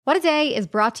What a Day is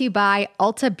brought to you by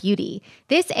Ulta Beauty.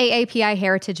 This AAPI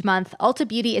Heritage Month, Ulta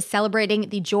Beauty is celebrating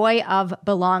the joy of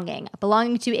belonging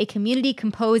to a community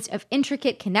composed of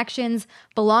intricate connections,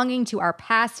 belonging to our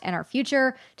past and our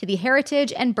future, to the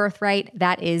heritage and birthright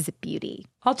that is beauty.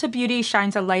 Ulta Beauty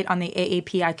shines a light on the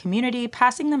AAPI community,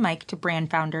 passing the mic to brand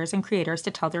founders and creators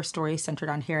to tell their stories centered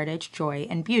on heritage, joy,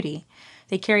 and beauty.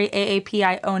 They carry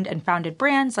AAPI-owned and founded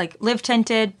brands like Live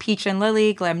Tinted, Peach and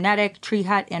Lily, Glamnetic, Tree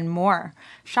Hut, and more.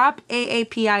 Shop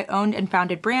AAPI-owned and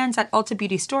founded brands at Ulta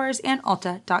Beauty stores and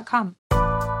Ulta.com.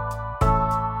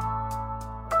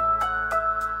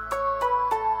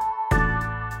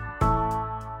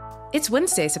 It's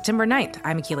Wednesday, September 9th.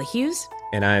 I'm Akilah Hughes.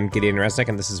 And I'm Gideon Resnick,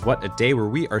 and this is What a Day, where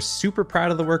we are super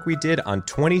proud of the work we did on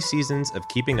 20 seasons of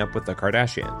Keeping Up with the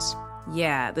Kardashians.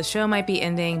 Yeah, the show might be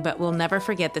ending, but we'll never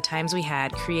forget the times we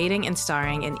had creating and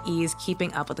starring in E's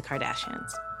Keeping Up with the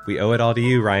Kardashians. We owe it all to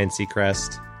you, Ryan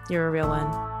Seacrest. You're a real one.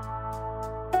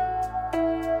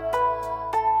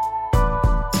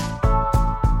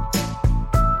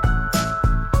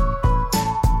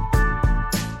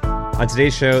 On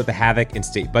today's show, the havoc in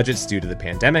state budgets due to the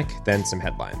pandemic, then some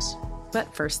headlines.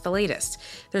 But first, the latest.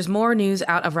 There's more news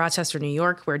out of Rochester, New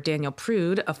York, where Daniel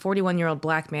Prude, a 41-year-old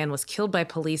black man, was killed by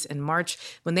police in March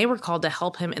when they were called to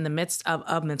help him in the midst of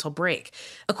a mental break.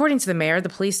 According to the mayor, the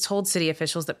police told city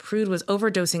officials that Prude was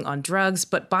overdosing on drugs,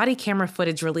 but body camera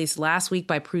footage released last week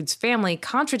by Prude's family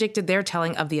contradicted their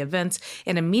telling of the events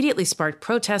and immediately sparked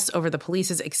protests over the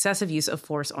police's excessive use of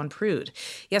force on Prude.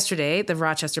 Yesterday, the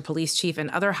Rochester police chief and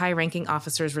other high-ranking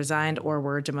officers resigned or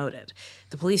were demoted.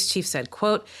 The police chief said,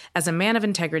 quote, "As a man of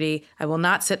integrity, I will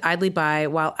not sit idly by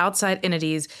while outside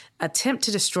entities attempt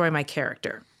to destroy my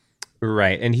character."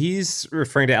 Right, and he's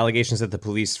referring to allegations that the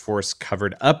police force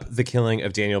covered up the killing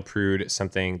of Daniel Prude,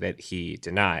 something that he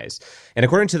denies. And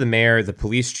according to the mayor, the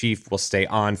police chief will stay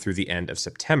on through the end of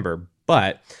September.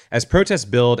 But as protests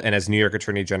build and as New York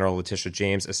Attorney General Letitia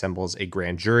James assembles a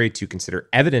grand jury to consider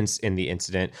evidence in the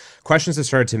incident, questions have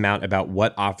started to mount about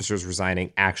what officers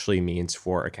resigning actually means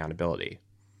for accountability.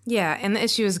 Yeah, and the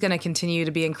issue is going to continue to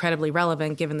be incredibly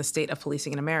relevant given the state of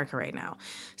policing in America right now.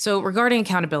 So regarding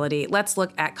accountability, let's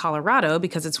look at Colorado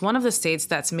because it's one of the states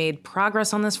that's made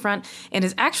progress on this front and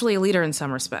is actually a leader in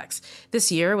some respects.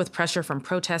 This year, with pressure from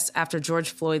protests after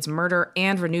George Floyd's murder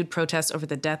and renewed protests over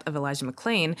the death of Elijah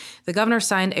McClain, the governor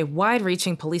signed a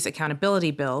wide-reaching police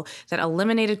accountability bill that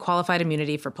eliminated qualified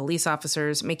immunity for police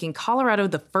officers, making Colorado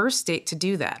the first state to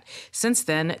do that. Since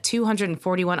then,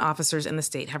 241 officers in the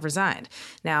state have resigned.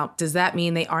 Now, does that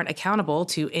mean they aren't accountable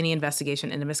to any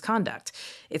investigation into misconduct?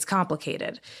 It's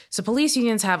complicated. So police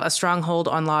unions have a strong hold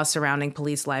on laws surrounding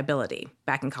police liability.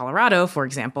 Back in Colorado, for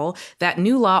example, that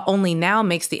new law only now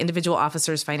makes the individual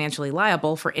officers financially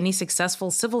liable for any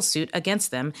successful civil suit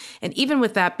against them. And even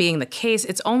with that being the case,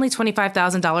 it's only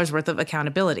 $25,000 worth of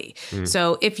accountability.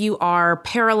 So if you are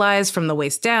paralyzed from the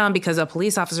waist down because a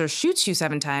police officer shoots you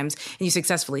 7 times and you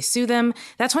successfully sue them,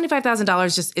 that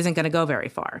 $25,000 just isn't going to go very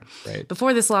far. Right.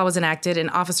 Before this law was enacted, an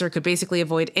officer could basically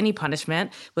avoid any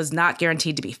punishment, was not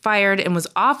guaranteed to be fired, and was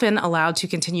often allowed to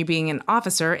continue being an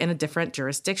officer in a different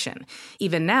jurisdiction.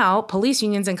 Even now, police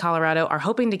unions in Colorado are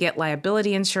hoping to get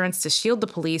liability insurance to shield the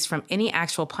police from any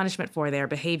actual punishment for their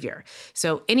behavior.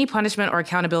 So any punishment or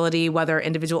accountability, whether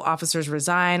individual officers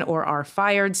resign or are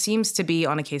fired, seems to be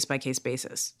on a case-by-case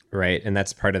basis. Right, and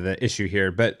that's part of the issue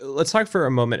here. But let's talk for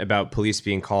a moment about police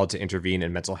being called to intervene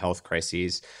in mental health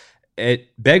crises. It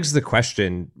begs the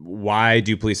question, why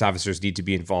do police officers need to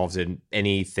be involved in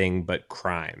anything but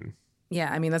crime?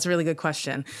 Yeah, I mean, that's a really good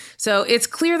question. So it's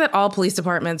clear that all police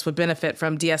departments would benefit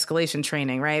from de-escalation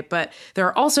training, right? But there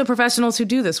are also professionals who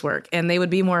do this work, and they would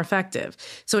be more effective.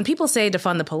 So when people say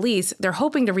defund the police, they're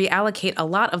hoping to reallocate a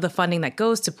lot of the funding that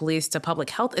goes to police to public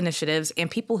health initiatives and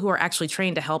people who are actually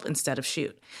trained to help instead of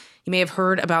shoot. You may have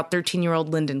heard about 13-year-old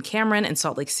Lyndon Cameron in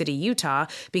Salt Lake City, Utah,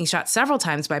 being shot several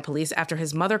times by police after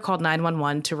his mother called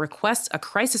 911 to request a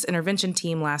crisis intervention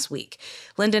team last week.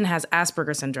 Lyndon has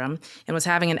Asperger's syndrome and was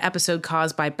having an episode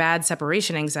caused by bad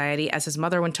separation anxiety as his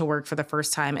mother went to work for the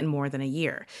first time in more than a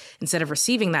year. Instead of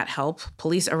receiving that help,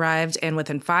 police arrived, and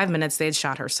within 5 minutes, they had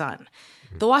shot her son.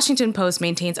 The Washington Post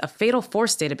maintains a fatal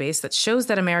force database that shows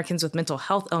that Americans with mental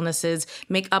health illnesses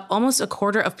make up almost a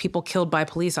quarter of people killed by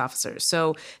police officers.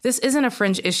 So this isn't a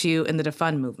fringe issue in the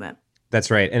defund movement.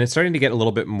 That's right. And it's starting to get a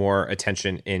little bit more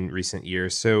attention in recent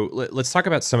years. So let's talk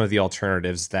about some of the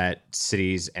alternatives that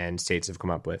cities and states have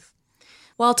come up with.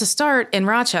 Well, to start, in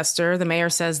Rochester, the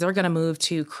mayor says they're going to move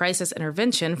to crisis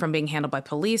intervention from being handled by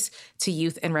police to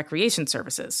youth and recreation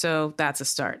services. So that's a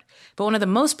start. But one of the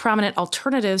most prominent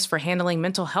alternatives for handling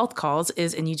mental health calls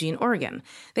is in Eugene, Oregon.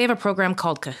 They have a program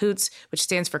called CAHOOTS, which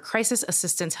stands for Crisis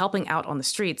Assistance Helping Out on the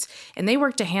Streets, and they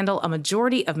work to handle a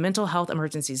majority of mental health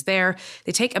emergencies there.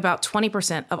 They take about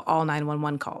 20% of all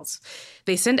 911 calls.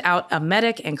 They send out a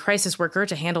medic and crisis worker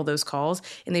to handle those calls,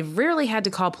 and they've rarely had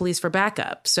to call police for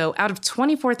backup. So out of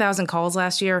 24,000 calls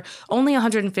last year, only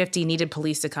 150 needed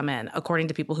police to come in, according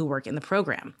to people who work in the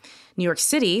program. New York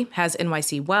City has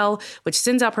NYC Well, which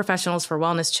sends out professionals for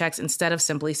wellness checks instead of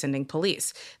simply sending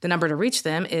police. The number to reach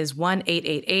them is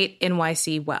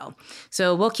 1-888-NYC-WELL.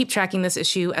 So we'll keep tracking this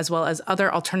issue as well as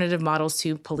other alternative models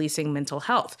to policing mental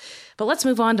health. But let's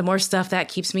move on to more stuff that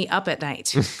keeps me up at night.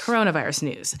 Coronavirus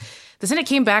news. The Senate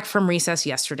came back from recess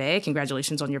yesterday.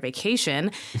 Congratulations on your vacation.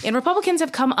 And Republicans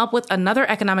have come up with another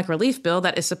economic relief bill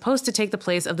that is supposed to take the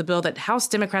place of the bill that House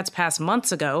Democrats passed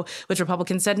months ago, which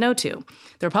Republicans said no to.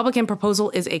 The Republican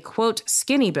proposal is a, quote,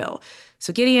 skinny bill.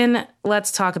 So Gideon,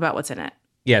 let's talk about what's in it.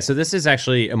 Yeah, so this is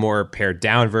actually a more pared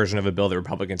down version of a bill that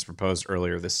Republicans proposed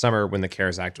earlier this summer when the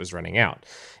CARES Act was running out.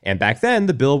 And back then,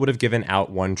 the bill would have given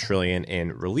out $1 trillion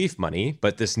in relief money,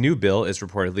 but this new bill is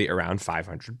reportedly around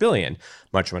 $500 billion.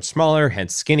 Much, much smaller,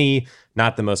 hence skinny.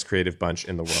 Not the most creative bunch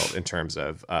in the world in terms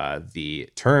of the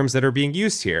terms that are being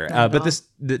used here.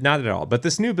 Not at all. But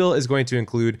this new bill is going to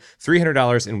include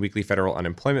 $300 in weekly federal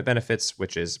unemployment benefits,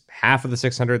 which is half of the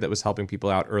 $600 that was helping people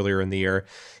out earlier in the year.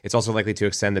 It's also likely to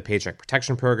extend the Paycheck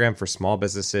Protection Program for small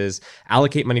businesses,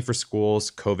 allocate money for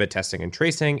schools, COVID testing and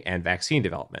tracing, and vaccine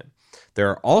development. There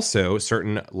are also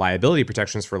certain liability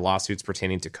protections for lawsuits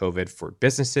pertaining to COVID for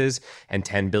businesses and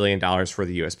 $10 billion for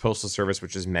the U.S. Postal Service,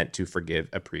 which is meant to forgive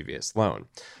a previous loan.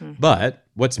 But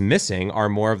what's missing are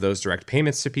more of those direct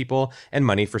payments to people and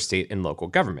money for state and local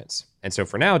governments. And so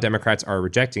for now, Democrats are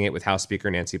rejecting it, with House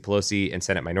Speaker Nancy Pelosi and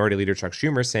Senate Minority Leader Chuck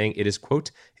Schumer saying it is,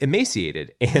 quote,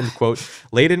 emaciated and, quote,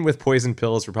 laden with poison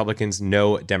pills Republicans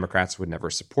know Democrats would never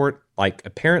support, like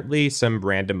apparently some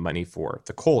random money for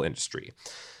the coal industry.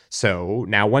 So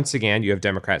now, once again, you have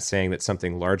Democrats saying that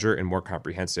something larger and more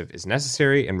comprehensive is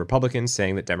necessary, and Republicans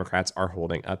saying that Democrats are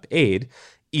holding up aid,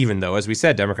 even though, as we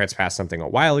said, Democrats passed something a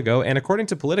while ago. And according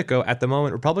to Politico, at the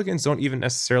moment, Republicans don't even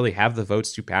necessarily have the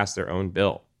votes to pass their own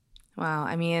bill. Wow.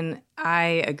 I mean,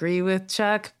 I agree with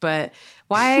Chuck, but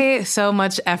why so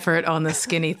much effort on the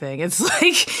skinny thing? It's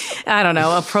like, I don't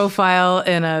know, a profile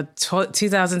in a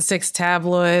 2006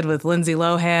 tabloid with Lindsay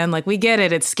Lohan. Like, we get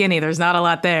it. It's skinny. There's not a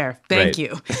lot there. Thank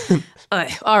you.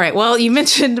 All right. Well, you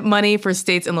mentioned money for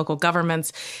states and local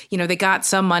governments. You know, they got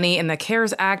some money in the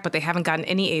CARES Act, but they haven't gotten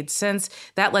any aid since.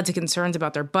 That led to concerns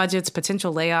about their budgets,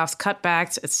 potential layoffs,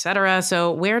 cutbacks, et cetera.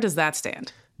 So where does that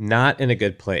stand? Not in a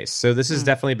good place. So this has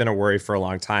definitely been a worry for a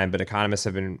long time, but economists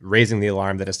have been raising the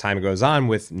alarm that as time goes on,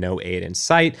 with no aid in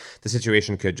sight, the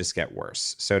situation could just get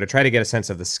worse. So to try to get a sense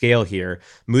of the scale here,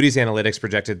 Moody's Analytics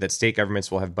projected that state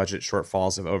governments will have budget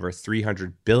shortfalls of over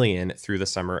 $300 billion through the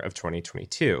summer of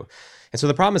 2022. And so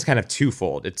the problem is kind of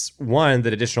twofold. It's one,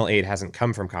 that additional aid hasn't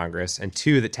come from Congress, and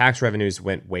two, that tax revenues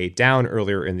went way down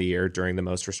earlier in the year during the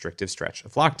most restrictive stretch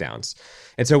of lockdowns.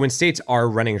 And so when states are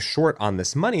running short on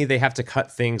this money, they have to cut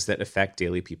things that affect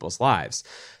daily people's lives.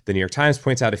 The New York Times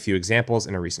points out a few examples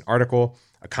in a recent article: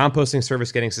 a composting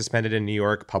service getting suspended in New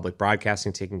York, public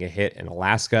broadcasting taking a hit in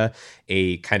Alaska,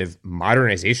 a kind of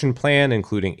modernization plan,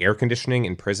 including air conditioning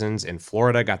in prisons in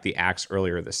Florida, got the axe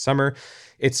earlier this summer.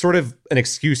 It's sort of an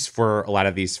excuse for a lot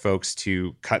of these folks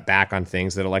to cut back on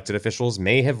things that elected officials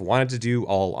may have wanted to do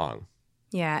all along.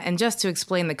 Yeah, and just to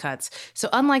explain the cuts. So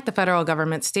unlike the federal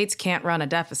government, states can't run a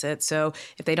deficit. So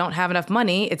if they don't have enough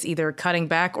money, it's either cutting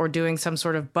back or doing some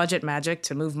sort of budget magic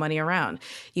to move money around.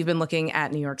 You've been looking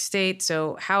at New York State.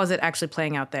 So how is it actually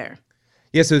playing out there?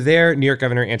 Yeah, so there, New York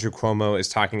Governor Andrew Cuomo is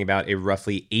talking about a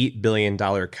roughly $8 billion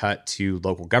cut to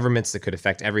local governments that could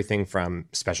affect everything from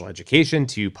special education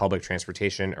to public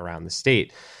transportation around the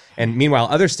state. And meanwhile,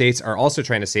 other states are also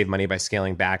trying to save money by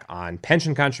scaling back on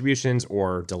pension contributions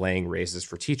or delaying raises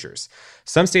for teachers.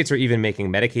 Some states are even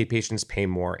making Medicaid patients pay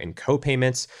more in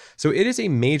co-payments. So it is a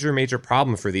major, major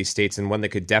problem for these states, and one that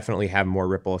could definitely have more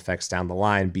ripple effects down the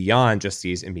line beyond just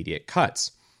these immediate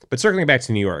cuts. But circling back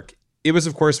to New York, it was,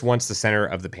 of course, once the center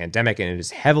of the pandemic, and it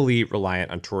is heavily reliant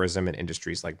on tourism and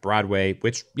industries like Broadway,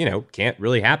 which, can't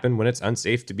really happen when it's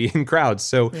unsafe to be in crowds.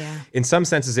 So in some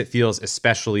senses, it feels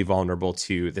especially vulnerable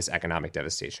to this economic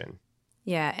devastation.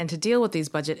 Yeah, and to deal with these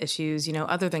budget issues,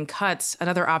 other than cuts,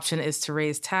 another option is to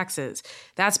raise taxes.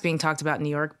 That's being talked about in New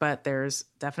York, but there's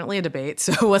definitely a debate.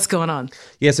 So what's going on?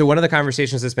 Yeah, so one of the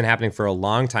conversations that's been happening for a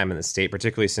long time in the state,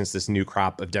 particularly since this new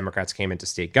crop of Democrats came into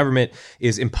state government,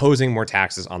 is imposing more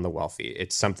taxes on the wealthy.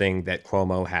 It's something that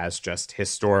Cuomo has just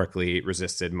historically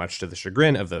resisted, much to the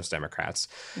chagrin of those Democrats.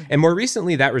 And more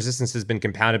recently, that resistance has been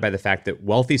compounded by the fact that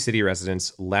wealthy city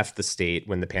residents left the state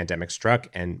when the pandemic struck.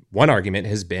 And one argument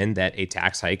has been that a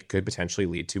tax hike could potentially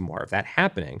lead to more of that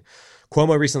happening.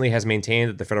 Cuomo recently has maintained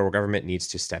that the federal government needs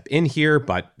to step in here,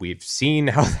 but we've seen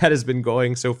how that has been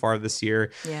going so far this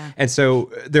year. Yeah. And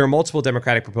so there are multiple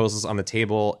Democratic proposals on the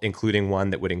table, including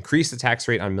one that would increase the tax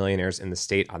rate on millionaires in the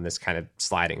state on this kind of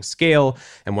sliding scale,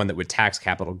 and one that would tax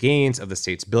capital gains of the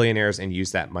state's billionaires and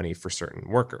use that money for certain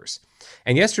workers.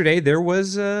 And yesterday, there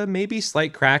was a maybe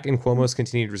slight crack in Cuomo's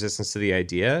continued resistance to the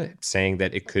idea, saying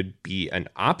that it could be an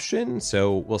option.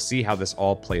 So we'll see how this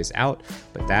all plays out.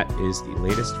 But that is the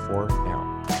latest for now.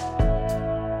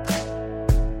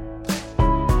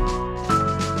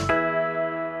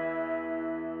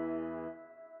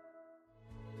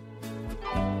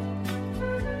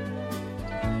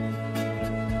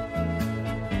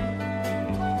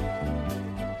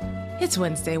 It's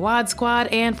Wednesday, Wad Squad,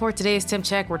 and for today's Temp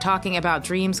Check, we're talking about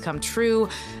dreams come true.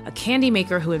 A candy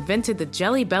maker who invented the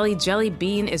Jelly Belly jelly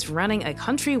bean is running a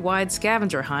countrywide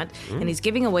scavenger hunt, and he's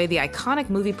giving away the iconic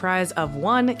movie prize of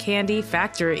one candy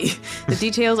factory. The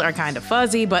details are kind of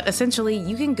fuzzy, but essentially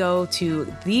you can go to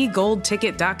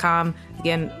thegoldticket.com.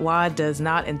 Again, WAD does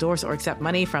not endorse or accept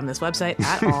money from this website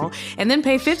at all. And then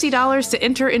pay $50 to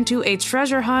enter into a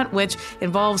treasure hunt, which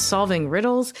involves solving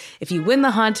riddles. If you win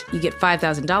the hunt, you get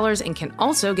 $5,000 and can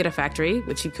also get a factory,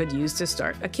 which you could use to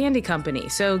start a candy company.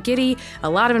 So, Giddy, a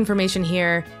lot of information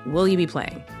here. Will you be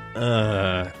playing?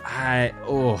 I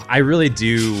really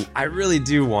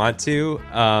do want to.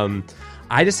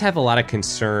 I just have a lot of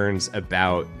concerns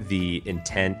about the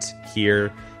intent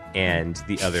here and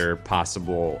the other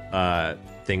possible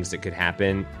things that could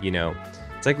happen.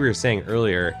 It's like we were saying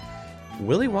earlier,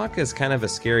 Willy Wonka is kind of a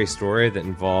scary story that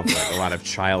involved a lot of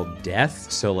child death.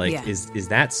 So is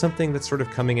that something that's sort of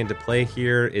coming into play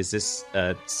here? Is this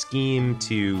a scheme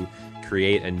to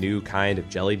create a new kind of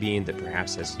jelly bean that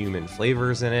perhaps has human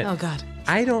flavors in it? Oh, God.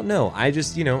 I don't know. I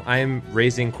just, I'm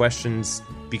raising questions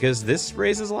because this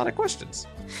raises a lot of questions.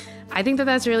 I think that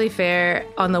that's really fair.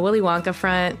 On the Willy Wonka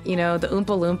front, the Oompa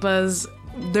Loompas,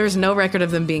 there's no record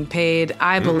of them being paid.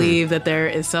 I believe that there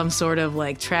is some sort of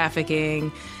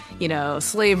trafficking,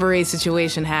 slavery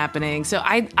situation happening. So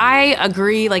I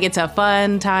agree, it's a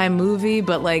fun time movie,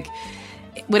 but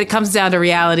when it comes down to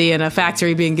reality and a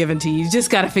factory being given to you, you just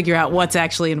got to figure out what's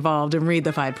actually involved and read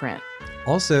the fine print.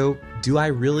 Also, do I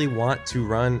really want to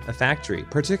run a factory,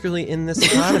 particularly in this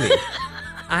economy?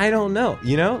 I don't know,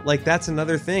 that's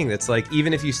another thing that's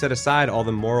even if you set aside all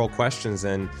the moral questions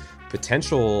and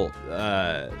potential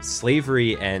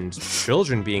slavery and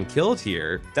children being killed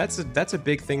here, that's a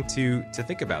big thing to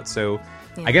think about. So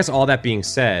yeah. I guess all that being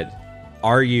said,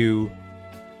 are you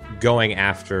going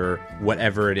after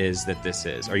whatever it is that this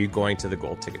is? Are you going to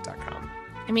thegoldticket.com?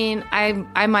 I mean,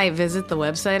 I might visit the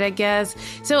website, I guess.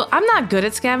 So I'm not good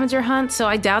at scavenger hunts, so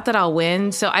I doubt that I'll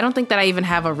win. So I don't think that I even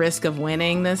have a risk of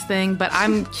winning this thing, but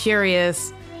I'm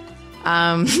curious.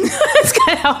 That's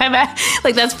kind of how I'm at.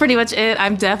 That's pretty much it.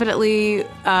 I'm definitely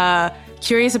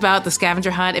curious about the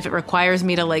scavenger hunt, if it requires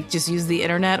me to just use the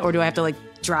internet, or do I have to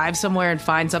drive somewhere and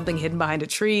find something hidden behind a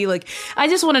tree? I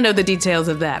just want to know the details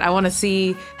of that. I want to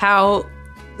see how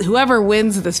whoever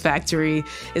wins this factory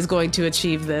is going to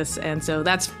achieve this. And so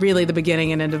that's really the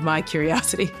beginning and end of my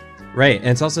curiosity. Right. And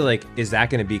it's also is that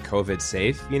going to be COVID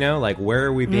safe? Where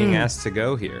are we being asked to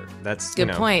go here? That's good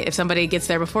point. If somebody gets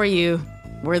there before you,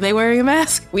 were they wearing a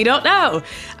mask? We don't know.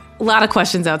 A lot of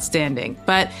questions outstanding.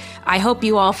 But I hope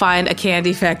you all find a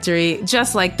candy factory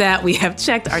just like that. We have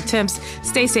checked our temps.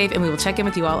 Stay safe, and we will check in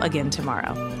with you all again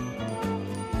tomorrow.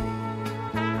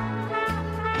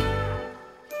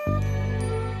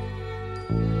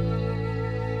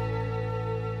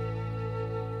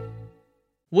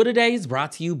 What A Day is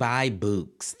brought to you by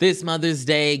Books. This Mother's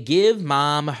Day, give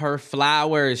mom her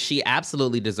flowers. She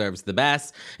absolutely deserves the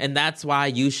best, and that's why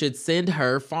you should send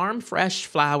her farm fresh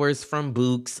flowers from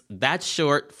Books. That's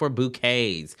short for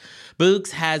bouquets.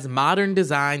 Books has modern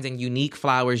designs and unique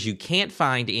flowers you can't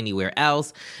find anywhere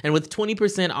else, and with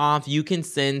 20% off, you can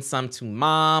send some to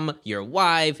mom, your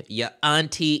wife, your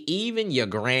auntie, even your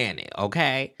granny,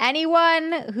 okay?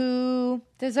 Anyone who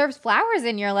deserves flowers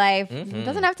in your life. It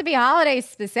doesn't have to be holiday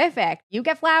specific. You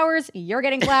get flowers, you're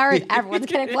getting flowers, everyone's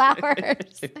getting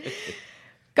flowers.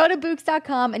 Go to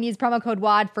Books.com and use promo code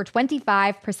WAD for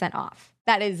 25% off.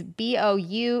 That is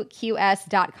BOUQS.com,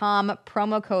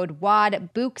 promo code WAD,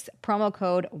 Bouqs, promo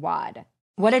code WAD.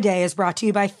 What a Day is brought to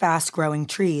you by Fast Growing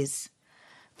Trees.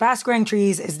 Fast Growing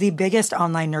Trees is the biggest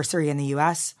online nursery in the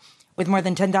U.S., with more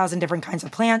than 10,000 different kinds of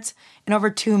plants and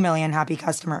over 2 million happy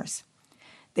customers.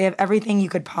 They have everything you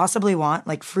could possibly want,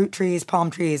 like fruit trees, palm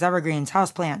trees, evergreens,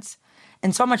 houseplants,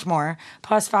 and so much more.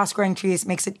 Plus, Fast Growing Trees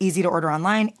makes it easy to order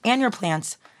online, and your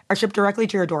plants are shipped directly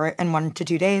to your door in 1 to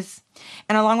 2 days.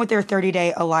 And along with their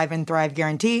 30-day Alive and Thrive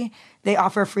guarantee, they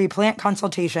offer free plant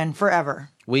consultation forever.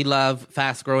 We love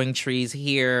Fast Growing Trees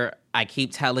here. I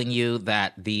keep telling you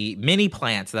that the mini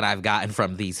plants that I've gotten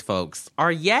from these folks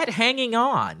are yet hanging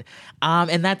on.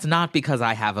 And that's not because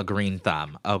I have a green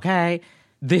thumb, okay?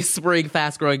 This spring,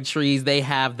 Fast Growing Trees, they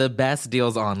have the best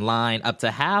deals online, up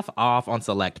to half off on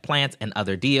select plants and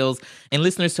other deals. And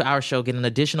listeners to our show get an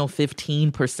additional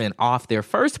 15% off their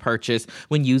first purchase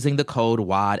when using the code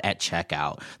WAD at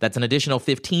checkout. That's an additional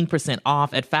 15%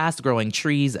 off at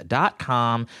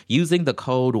fastgrowingtrees.com using the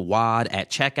code WAD at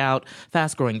checkout.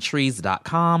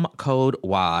 Fastgrowingtrees.com, code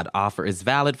WAD. Offer is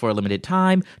valid for a limited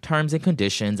time. Terms and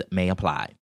conditions may apply.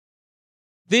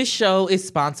 This show is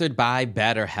sponsored by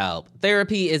BetterHelp.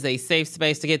 Therapy is a safe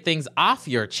space to get things off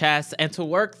your chest and to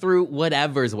work through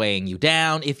whatever's weighing you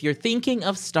down. If you're thinking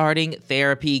of starting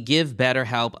therapy, give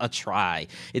BetterHelp a try.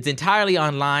 It's entirely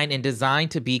online and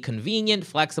designed to be convenient,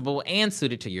 flexible, and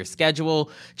suited to your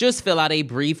schedule. Just fill out a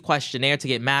brief questionnaire to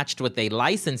get matched with a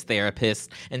licensed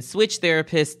therapist and switch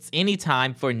therapists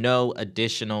anytime for no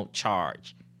additional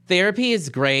charge. Therapy is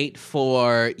great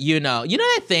for, you know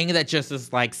that thing that just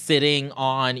is like sitting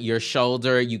on your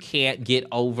shoulder, you can't get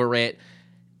over it,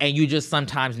 and you just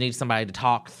sometimes need somebody to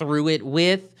talk through it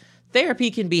with?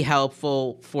 Therapy can be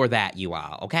helpful for that, you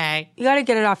all, okay? You got to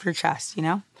get it off your chest,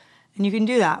 And you can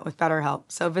do that with BetterHelp.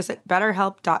 So visit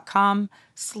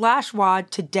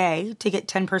betterhelp.com/WAD today to get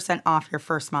 10% off your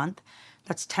first month.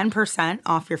 That's 10%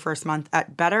 off your first month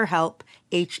at BetterHelp,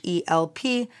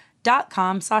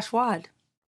 HELP.com/WAD.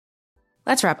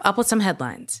 Let's wrap up with some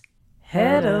headlines.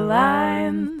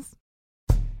 Headlines.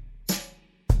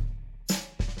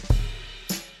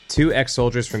 2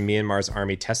 ex-soldiers from Myanmar's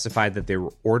army testified that they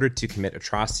were ordered to commit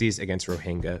atrocities against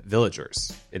Rohingya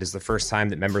villagers. It is the first time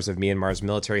that members of Myanmar's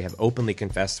military have openly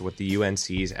confessed to what the UN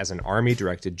sees as an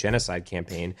army-directed genocide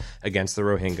campaign against the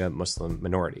Rohingya Muslim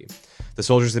minority. The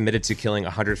soldiers admitted to killing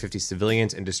 150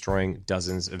 civilians and destroying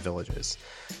dozens of villages.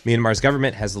 Myanmar's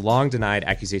government has long denied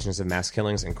accusations of mass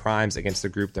killings and crimes against the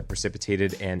group that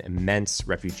precipitated an immense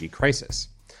refugee crisis.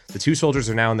 The 2 soldiers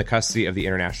are now in the custody of the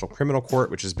International Criminal Court,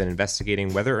 which has been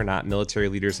investigating whether or not military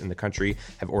leaders in the country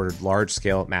have ordered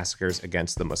large-scale massacres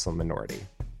against the Muslim minority.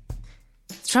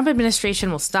 The Trump administration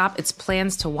will stop its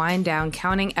plans to wind down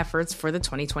counting efforts for the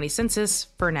 2020 census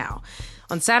for now.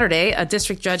 On Saturday, a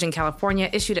district judge in California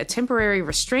issued a temporary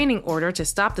restraining order to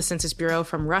stop the Census Bureau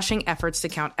from rushing efforts to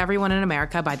count everyone in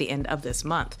America by the end of this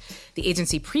month. The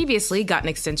agency previously got an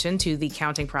extension to the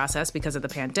counting process because of the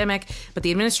pandemic, but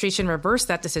the administration reversed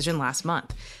that decision last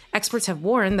month. Experts have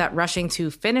warned that rushing to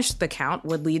finish the count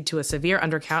would lead to a severe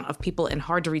undercount of people in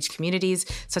hard-to-reach communities,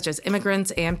 such as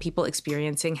immigrants and people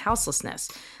experiencing houselessness.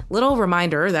 Little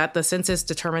reminder that the census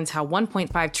determines how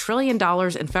 $1.5 trillion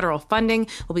in federal funding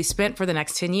will be spent for the next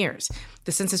 10 years.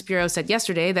 The Census Bureau said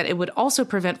yesterday that it would also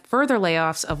prevent further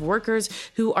layoffs of workers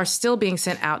who are still being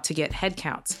sent out to get head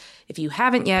counts. If you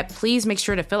haven't yet, please make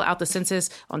sure to fill out the census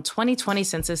on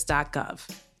 2020census.gov.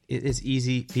 It is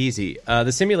easy peasy.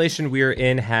 The simulation we're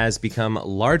in has become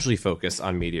largely focused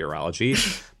on meteorology.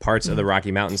 Parts of the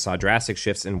Rocky Mountains saw drastic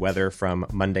shifts in weather from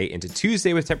Monday into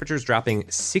Tuesday, with temperatures dropping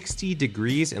 60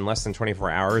 degrees in less than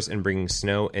 24 hours and bringing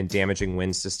snow and damaging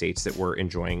winds to states that were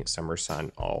enjoying summer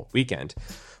sun all weekend.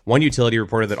 One utility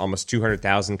reported that almost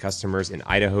 200,000 customers in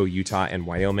Idaho, Utah, and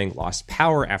Wyoming lost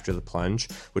power after the plunge,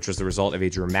 which was the result of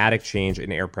a dramatic change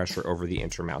in air pressure over the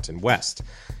Intermountain West.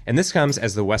 And this comes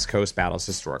as the West Coast battles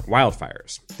historic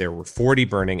wildfires. There were 40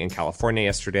 burning in California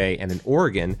yesterday, and in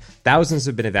Oregon, thousands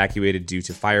have been evacuated due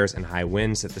to fires and high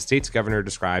winds that the state's governor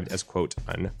described as, quote,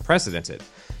 unprecedented.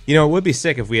 You know, it would be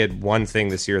sick if we had one thing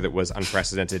this year that was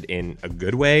unprecedented in a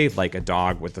good way, like a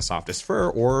dog with the softest fur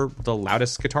or the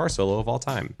loudest guitar solo of all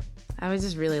time. I would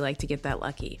just really like to get that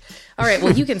lucky. All right,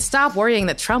 well, you can stop worrying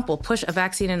that Trump will push a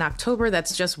vaccine in October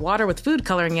that's just water with food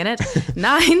coloring in it.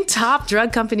 9 top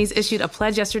drug companies issued a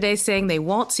pledge yesterday saying they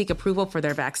won't seek approval for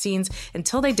their vaccines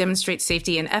until they demonstrate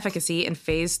safety and efficacy in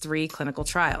phase 3 clinical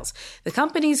trials. The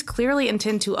companies clearly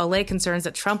intend to allay concerns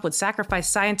that Trump would sacrifice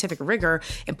scientific rigor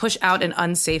and push out an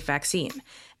unsafe vaccine.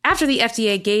 After the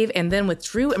FDA gave and then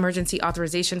withdrew emergency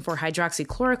authorization for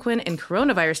hydroxychloroquine in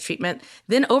coronavirus treatment,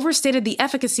 then overstated the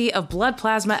efficacy of blood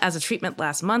plasma as a treatment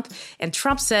last month, and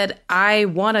Trump said, I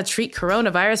want to treat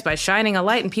coronavirus by shining a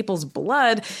light in people's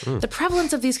blood, the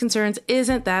prevalence of these concerns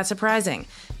isn't that surprising.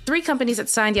 3 companies that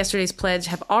signed yesterday's pledge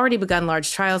have already begun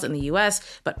large trials in the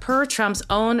U.S., but per Trump's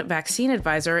own vaccine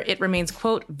advisor, it remains,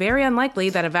 quote, very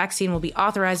unlikely that a vaccine will be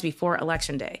authorized before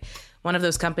Election Day. One of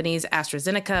those companies,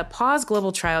 AstraZeneca, paused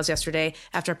global trials yesterday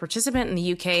after a participant in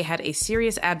the UK had a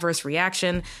serious adverse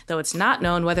reaction, though it's not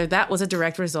known whether that was a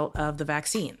direct result of the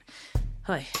vaccine.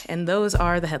 And those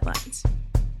are the headlines.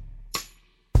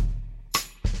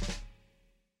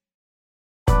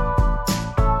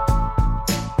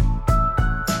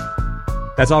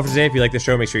 That's all for today. If you like the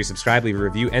show, make sure you subscribe, leave a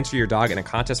review, enter your dog in a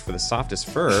contest for the softest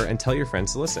fur, and tell your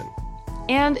friends to listen.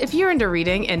 And if you're into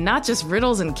reading and not just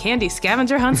riddles and candy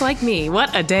scavenger hunts like me,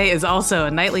 What a Day is also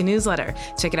a nightly newsletter.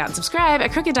 Check it out and subscribe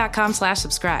at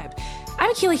crooked.com/subscribe.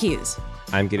 I'm Keely Hughes.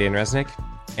 I'm Gideon Resnick.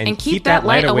 And keep that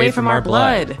light away from our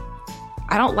blood.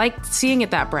 I don't like seeing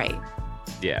it that bright.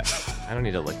 Yeah, I don't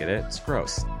need to look at it. It's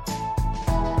gross.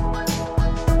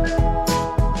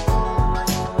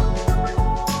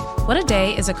 What a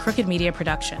Day is a Crooked Media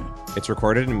production. It's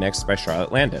recorded and mixed by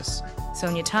Charlotte Landis.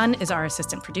 Sonia Tun is our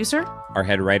assistant producer. Our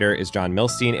head writer is John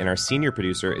Milstein, and our senior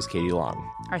producer is Katie Long.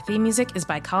 Our theme music is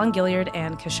by Colin Gilliard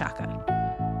and Kashaka.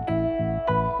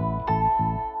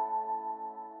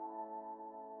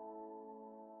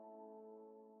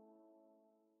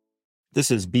 This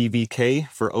is BVK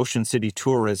for Ocean City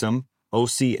Tourism,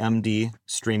 OCMD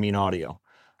Streaming Audio.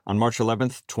 On March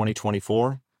 11th,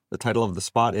 2024, the title of the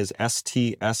spot is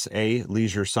STSA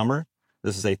Leisure Summer.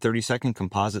 This is a 30-second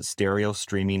composite stereo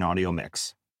streaming audio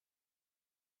mix.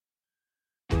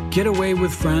 Get away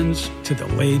with friends to the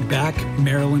laid-back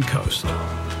Maryland coast,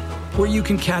 where you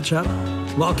can catch up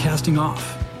while casting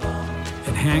off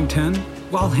and hang 10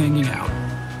 while hanging out,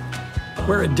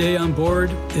 where a day on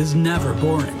board is never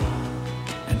boring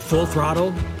and full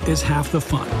throttle is half the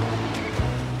fun,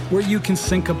 where you can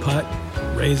sink a putt,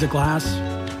 raise a glass,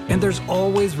 and there's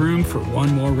always room for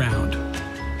one more round.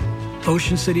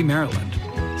 Ocean City, Maryland.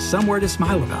 Somewhere to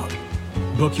smile about.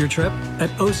 Book your trip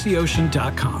at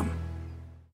OCOcean.com.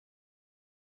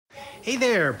 Hey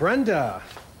there, Brenda.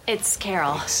 It's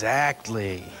Carol.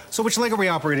 Exactly. So which leg are we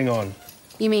operating on?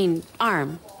 You mean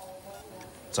arm?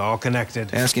 It's all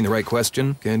connected. Asking the right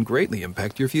question can greatly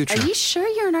impact your future. Are you sure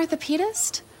you're an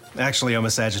orthopedist? Actually, I'm a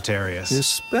Sagittarius.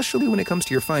 Especially when it comes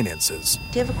to your finances.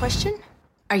 Do you have a question?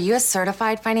 Are you a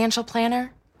certified financial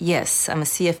planner? Yes, I'm a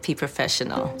CFP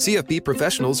professional. CFP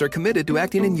professionals are committed to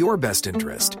acting in your best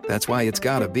interest. That's why it's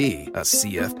gotta be a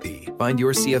CFP. Find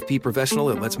your CFP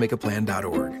professional at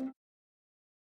letsmakeaplan.org.